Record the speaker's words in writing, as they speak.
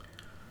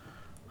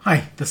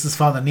Hi, this is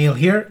Father Neil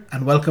here,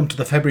 and welcome to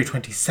the February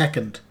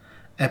 22nd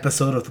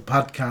episode of the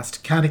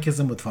podcast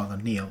Catechism with Father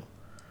Neil.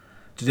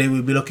 Today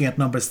we'll be looking at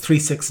numbers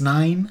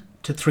 369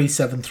 to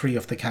 373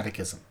 of the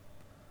Catechism.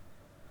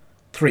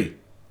 3.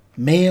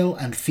 Male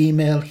and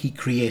female he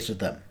created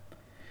them.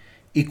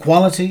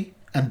 Equality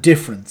and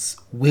difference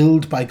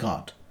willed by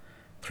God.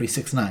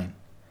 369.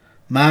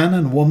 Man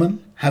and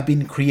woman have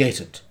been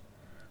created,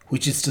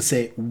 which is to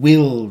say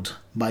willed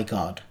by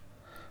God.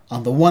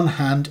 On the one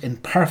hand, in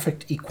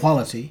perfect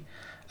equality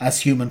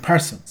as human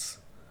persons.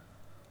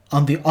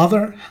 On the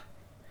other,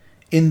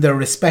 in their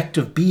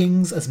respective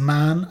beings as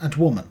man and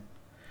woman.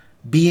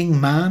 Being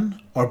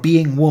man or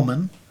being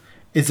woman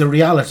is a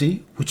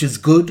reality which is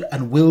good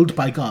and willed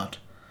by God.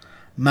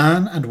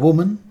 Man and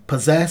woman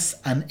possess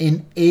an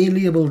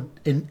inalienable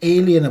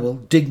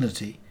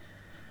dignity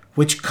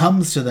which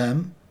comes to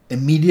them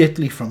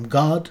immediately from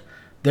God,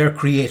 their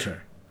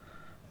Creator.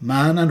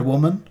 Man and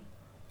woman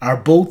are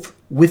both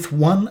with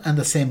one and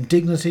the same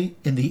dignity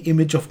in the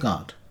image of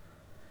God.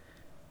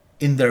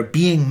 In their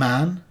being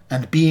man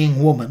and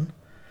being woman,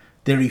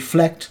 they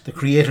reflect the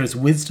Creator's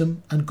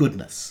wisdom and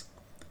goodness.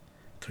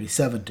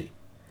 370.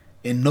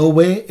 In no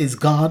way is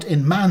God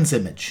in man's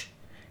image.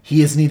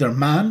 He is neither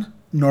man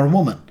nor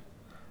woman.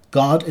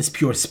 God is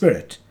pure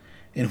spirit,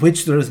 in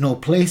which there is no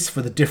place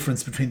for the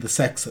difference between the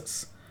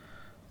sexes.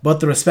 But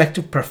the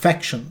respective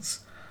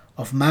perfections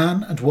of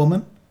man and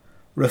woman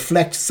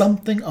reflect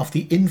something of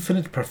the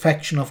infinite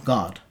perfection of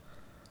God,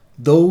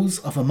 those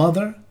of a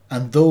mother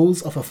and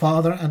those of a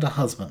father and a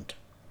husband,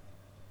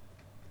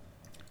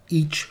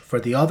 each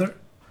for the other,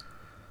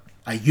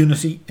 a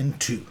unity in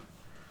two.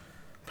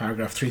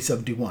 Paragraph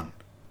 371.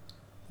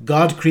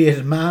 God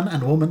created man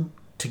and woman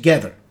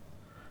together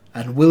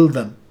and willed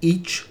them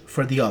each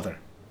for the other.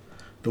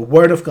 The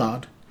Word of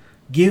God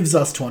gives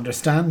us to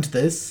understand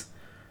this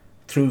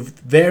through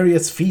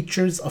various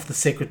features of the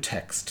sacred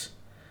text.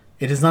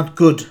 It is not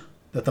good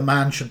that the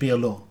man should be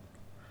alone.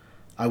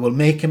 I will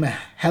make him a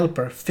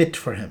helper fit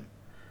for him.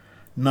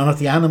 None of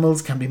the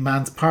animals can be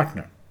man's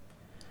partner.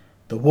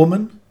 The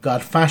woman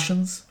God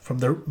fashions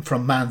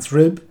from man's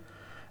rib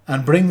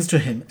and brings to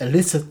him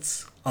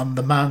elicits on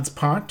the man's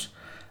part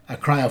a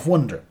cry of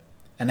wonder,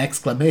 an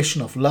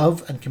exclamation of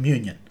love and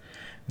communion.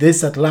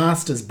 This at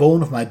last is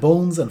bone of my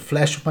bones and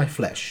flesh of my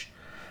flesh.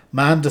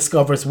 Man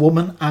discovers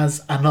woman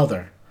as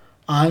another,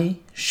 I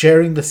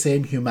sharing the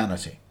same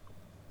humanity.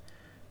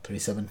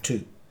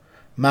 372.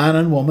 Man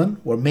and woman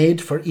were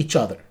made for each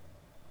other.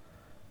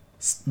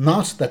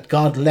 Not that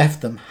God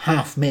left them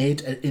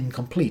half-made and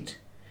incomplete.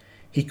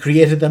 He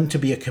created them to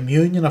be a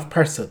communion of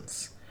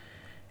persons,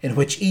 in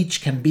which each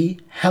can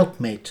be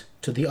helpmate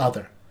to the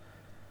other.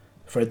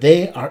 For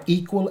they are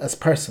equal as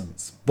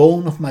persons,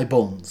 bone of my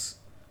bones,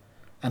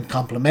 and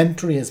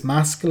complementary as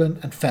masculine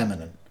and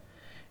feminine.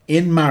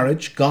 In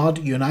marriage, God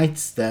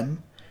unites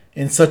them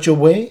in such a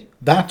way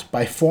that,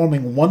 by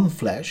forming one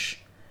flesh,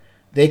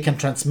 they can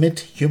transmit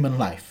human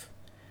life.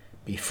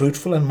 Be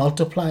fruitful and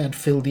multiply and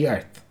fill the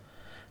earth.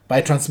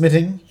 By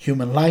transmitting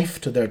human life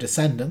to their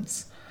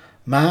descendants,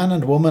 man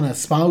and woman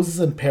as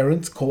spouses and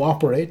parents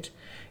cooperate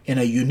in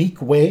a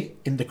unique way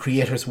in the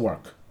Creator's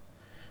work.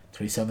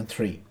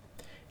 373.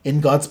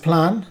 In God's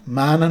plan,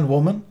 man and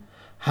woman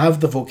have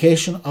the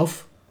vocation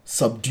of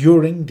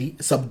subduing the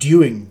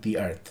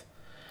earth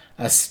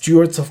as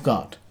stewards of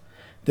God.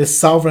 This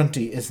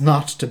sovereignty is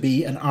not to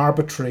be an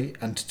arbitrary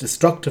and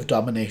destructive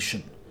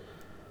domination.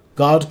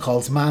 God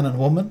calls man and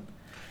woman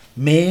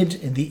made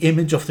in the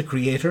image of the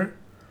Creator,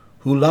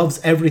 who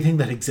loves everything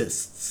that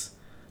exists,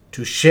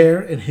 to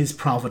share in his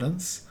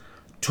providence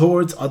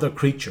towards other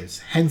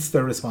creatures, hence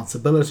their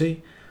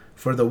responsibility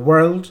for the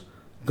world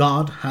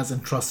God has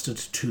entrusted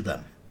to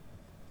them.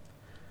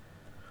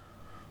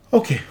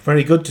 Okay,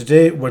 very good.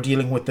 Today we're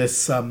dealing with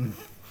this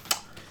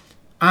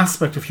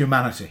aspect of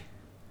humanity.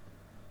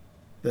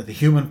 That the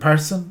human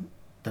person,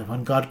 that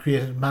when God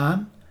created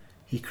man,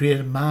 he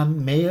created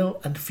man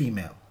male and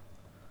female.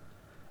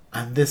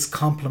 And this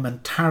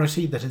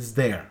complementarity that is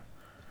there.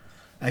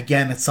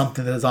 Again, it's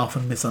something that is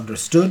often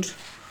misunderstood.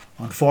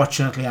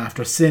 Unfortunately,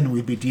 after sin,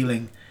 we'll be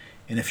dealing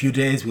in a few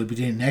days, we'll be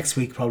dealing next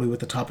week probably with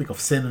the topic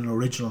of sin and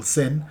original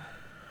sin.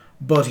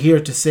 But here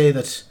to say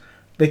that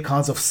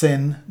because of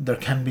sin, there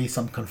can be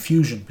some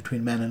confusion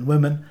between men and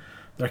women.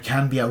 There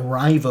can be a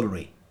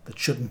rivalry that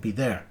shouldn't be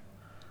there.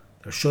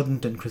 There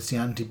shouldn't in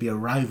Christianity be a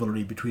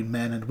rivalry between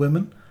men and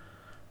women,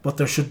 but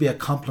there should be a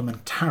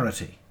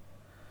complementarity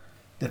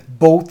that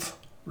both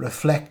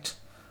reflect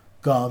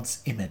God's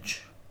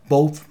image,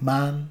 both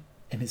man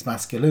in his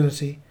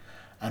masculinity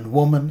and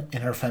woman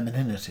in her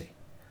femininity.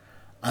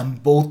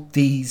 And both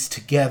these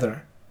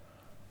together,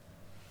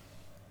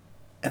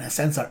 in a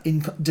sense, are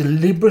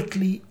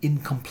deliberately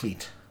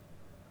incomplete.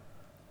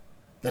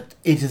 That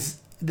it is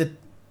that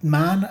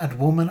man and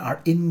woman are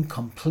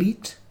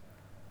incomplete,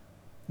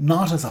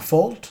 not as a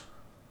fault,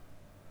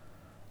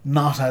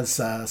 not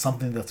as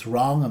something that's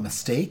wrong, a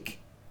mistake,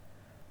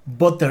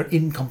 but they're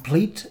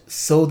incomplete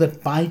so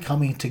that by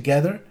coming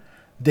together,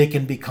 they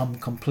can become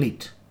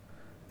complete.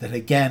 That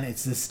again,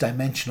 it's this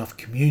dimension of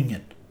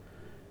communion.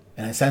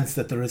 in a sense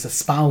that there is a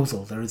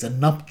spousal, there is a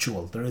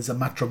nuptial, there is a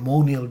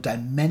matrimonial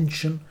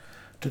dimension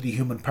to the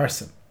human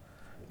person.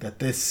 That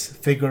this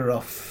figure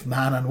of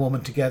man and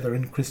woman together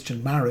in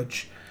Christian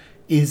marriage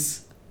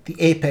is the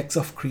apex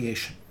of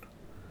creation.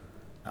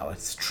 Now,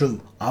 it's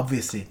true,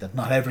 obviously, that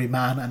not every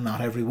man and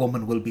not every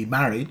woman will be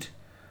married,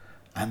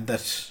 and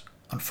that,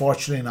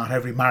 unfortunately, not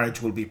every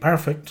marriage will be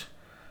perfect.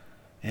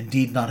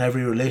 Indeed, not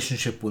every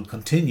relationship will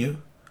continue.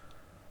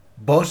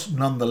 But,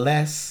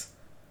 nonetheless,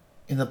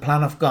 in the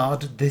plan of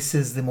God, this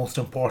is the most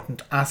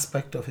important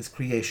aspect of his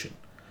creation,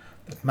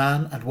 that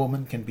man and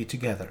woman can be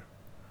together.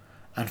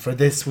 And for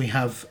this we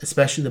have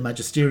especially the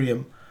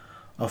magisterium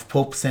of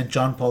Pope St.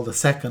 John Paul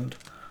II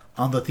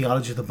on the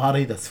theology of the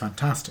body that's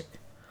fantastic,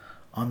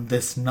 on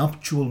this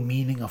nuptial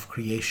meaning of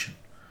creation,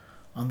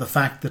 on the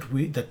fact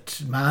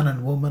that man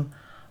and woman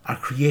are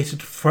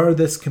created for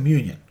this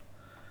communion.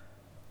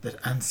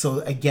 And so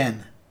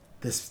again,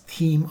 this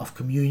theme of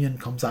communion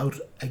comes out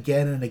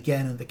again and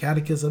again in the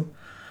Catechism,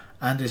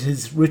 and it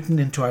is written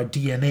into our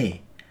DNA,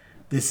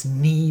 this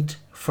need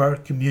for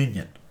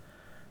communion.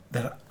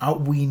 That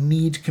we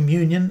need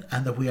communion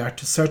and that we are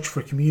to search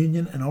for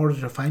communion in order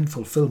to find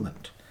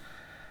fulfillment.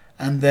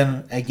 And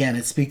then again,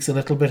 it speaks a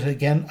little bit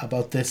again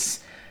about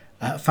this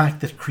fact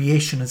that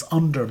creation is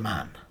under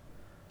man.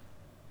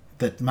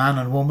 That man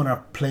and woman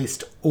are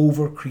placed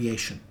over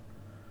creation.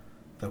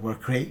 That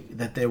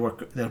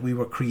we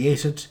were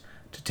created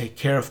to take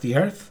care of the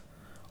earth,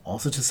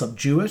 also to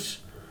subdue it,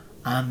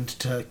 and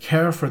to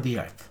care for the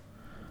earth.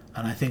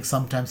 And I think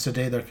sometimes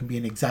today there can be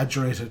an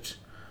exaggerated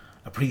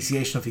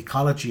appreciation of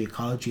ecology.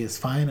 Ecology is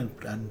fine,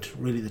 and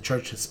really the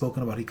church has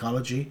spoken about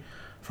ecology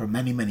for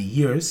many, many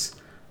years,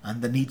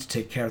 and the need to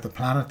take care of the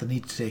planet, the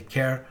need to take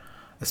care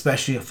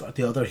especially of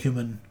the other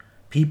human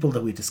people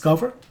that we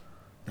discover,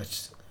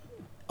 that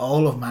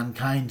all of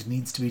mankind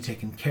needs to be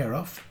taken care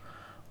of.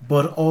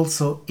 But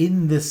also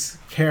in this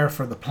care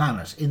for the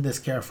planet, in this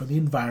care for the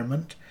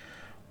environment,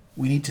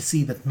 we need to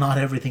see that not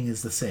everything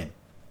is the same,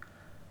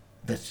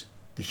 that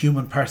the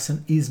human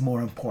person is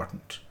more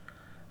important.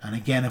 And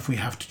again, if we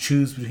have to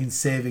choose between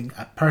saving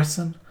a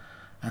person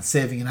and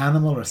saving an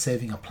animal, or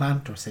saving a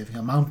plant, or saving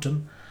a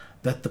mountain,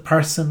 that the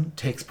person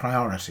takes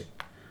priority.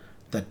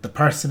 That the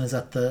person is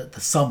at the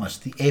summit,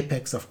 the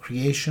apex of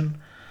creation,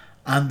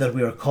 and that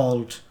we are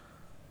called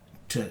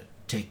to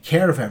take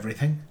care of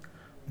everything,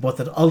 but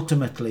that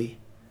ultimately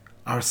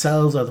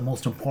ourselves are the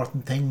most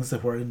important things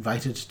that we're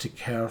invited to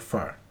care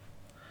for.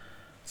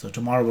 So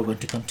tomorrow we're going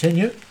to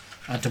continue,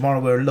 and tomorrow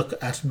we'll look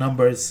at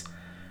numbers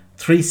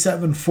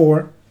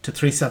 374 to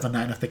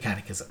 379 of the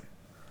Catechism.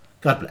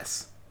 God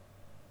bless.